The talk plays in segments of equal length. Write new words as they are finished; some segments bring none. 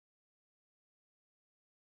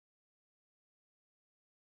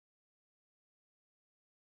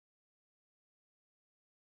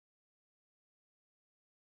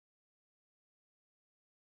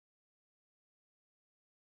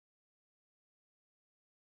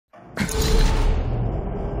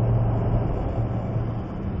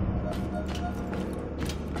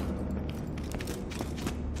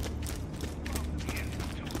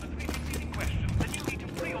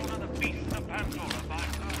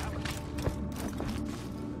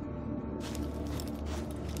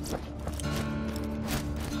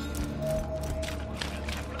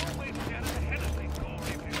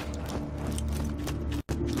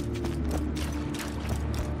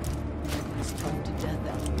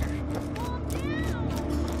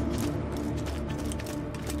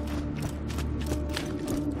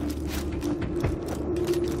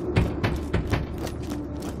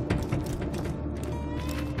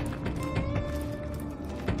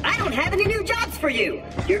Have any new jobs for you.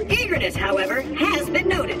 Your eagerness, however, has been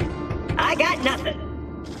noted. I got nothing.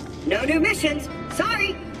 No new missions.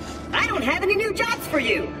 Sorry. I don't have any new jobs for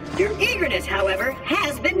you. Your eagerness, however,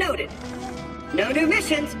 has been noted. No new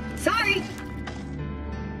missions. Sorry.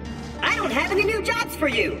 I don't have any new jobs for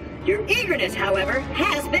you. Your eagerness, however,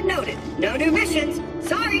 has been noted. No new missions.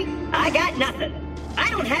 Sorry. I got nothing. I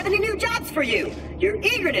don't have any new jobs for you. Your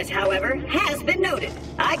eagerness, however, has been noted.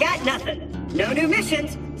 I got nothing. No new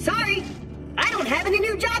missions. Sorry. I don't have any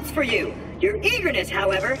new jobs for you. Your eagerness,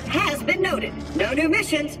 however, has been noted. No new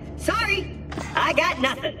missions. Sorry. I got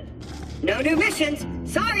nothing. No new missions.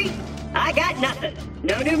 Sorry. I got nothing.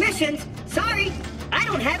 No new missions. Sorry. I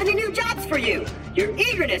don't have any new jobs for you. Your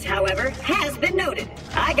eagerness, however, has been noted.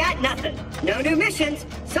 I got nothing. No new missions.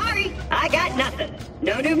 Sorry. I got nothing.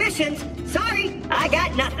 No new missions. Sorry. I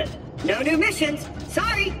got nothing. No new missions.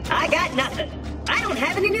 Sorry. I got nothing. I don't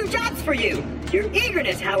have any new jobs for you. Your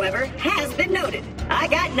eagerness, however, has been noted. I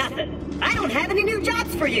got nothing. I don't have any new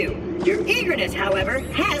jobs for you. Your eagerness, however,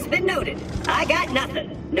 has been noted. I got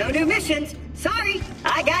nothing. No new missions. Sorry.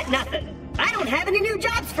 I got nothing. I don't have any new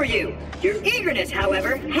jobs for you. Your eagerness,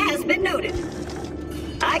 however, has been noted.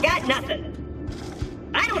 I got nothing.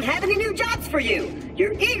 I don't have any new jobs for you.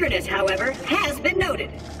 Your eagerness, however, has been noted.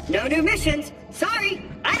 No new missions. Sorry.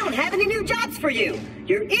 I don't have any new jobs for you.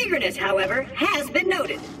 Your eagerness, however, has been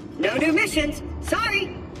noted. No new missions.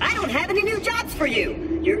 Sorry. I don't have any new jobs for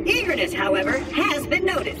you. Your eagerness, however, has been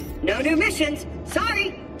noted. No new missions.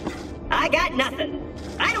 Sorry. I got nothing.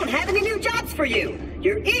 I don't have any new jobs for you.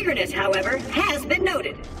 Your eagerness, however, has been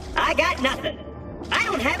noted. I got nothing. I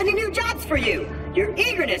don't have any new jobs for you. Your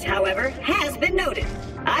eagerness, however, has been noted.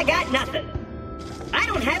 I got nothing. I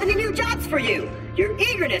don't have any new jobs for you. Your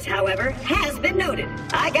eagerness, however, has been noted.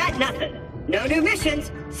 I got nothing. No new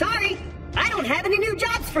missions. Sorry. I don't have any new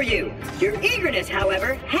jobs for you. Your eagerness,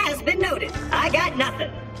 however, has been noted. I got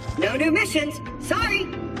nothing. No new missions. Sorry.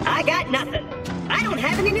 I got nothing. I don't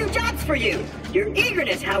have any new jobs for you. Your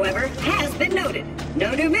eagerness, however, has been noted.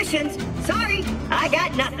 No new missions. Sorry. I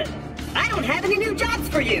got nothing. I don't have any new jobs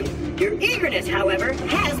for you. Your eagerness, however,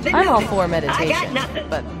 has been noted. I'm all for meditation, I got nothing.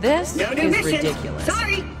 but this no new is missions. ridiculous.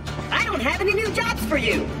 Sorry. I don't have any new jobs for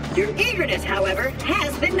you. Your eagerness, however,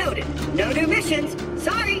 has been noted. No new missions.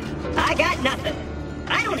 Sorry. I got nothing.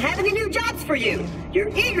 I don't have any new jobs for you. Your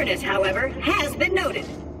eagerness, however, has been noted.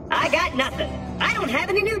 I got nothing. I don't have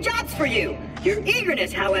any new jobs for you. Your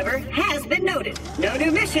eagerness, however, has been noted. No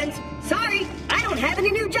new missions. Sorry. I don't have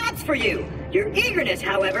any new jobs for you. Your eagerness,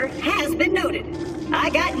 however, has been noted. I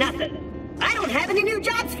got nothing. I don't have any new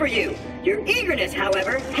jobs for you. Your eagerness,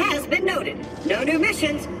 however, has been noted. No new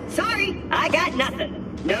missions. Sorry. I got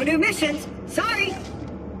nothing. No new missions. Sorry.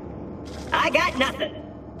 I got nothing.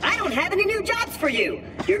 I don't have any new jobs for you.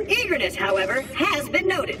 Your eagerness, however, has been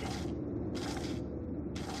noted.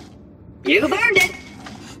 You've earned it.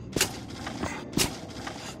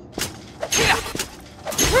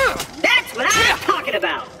 That's what I'm talking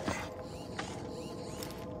about.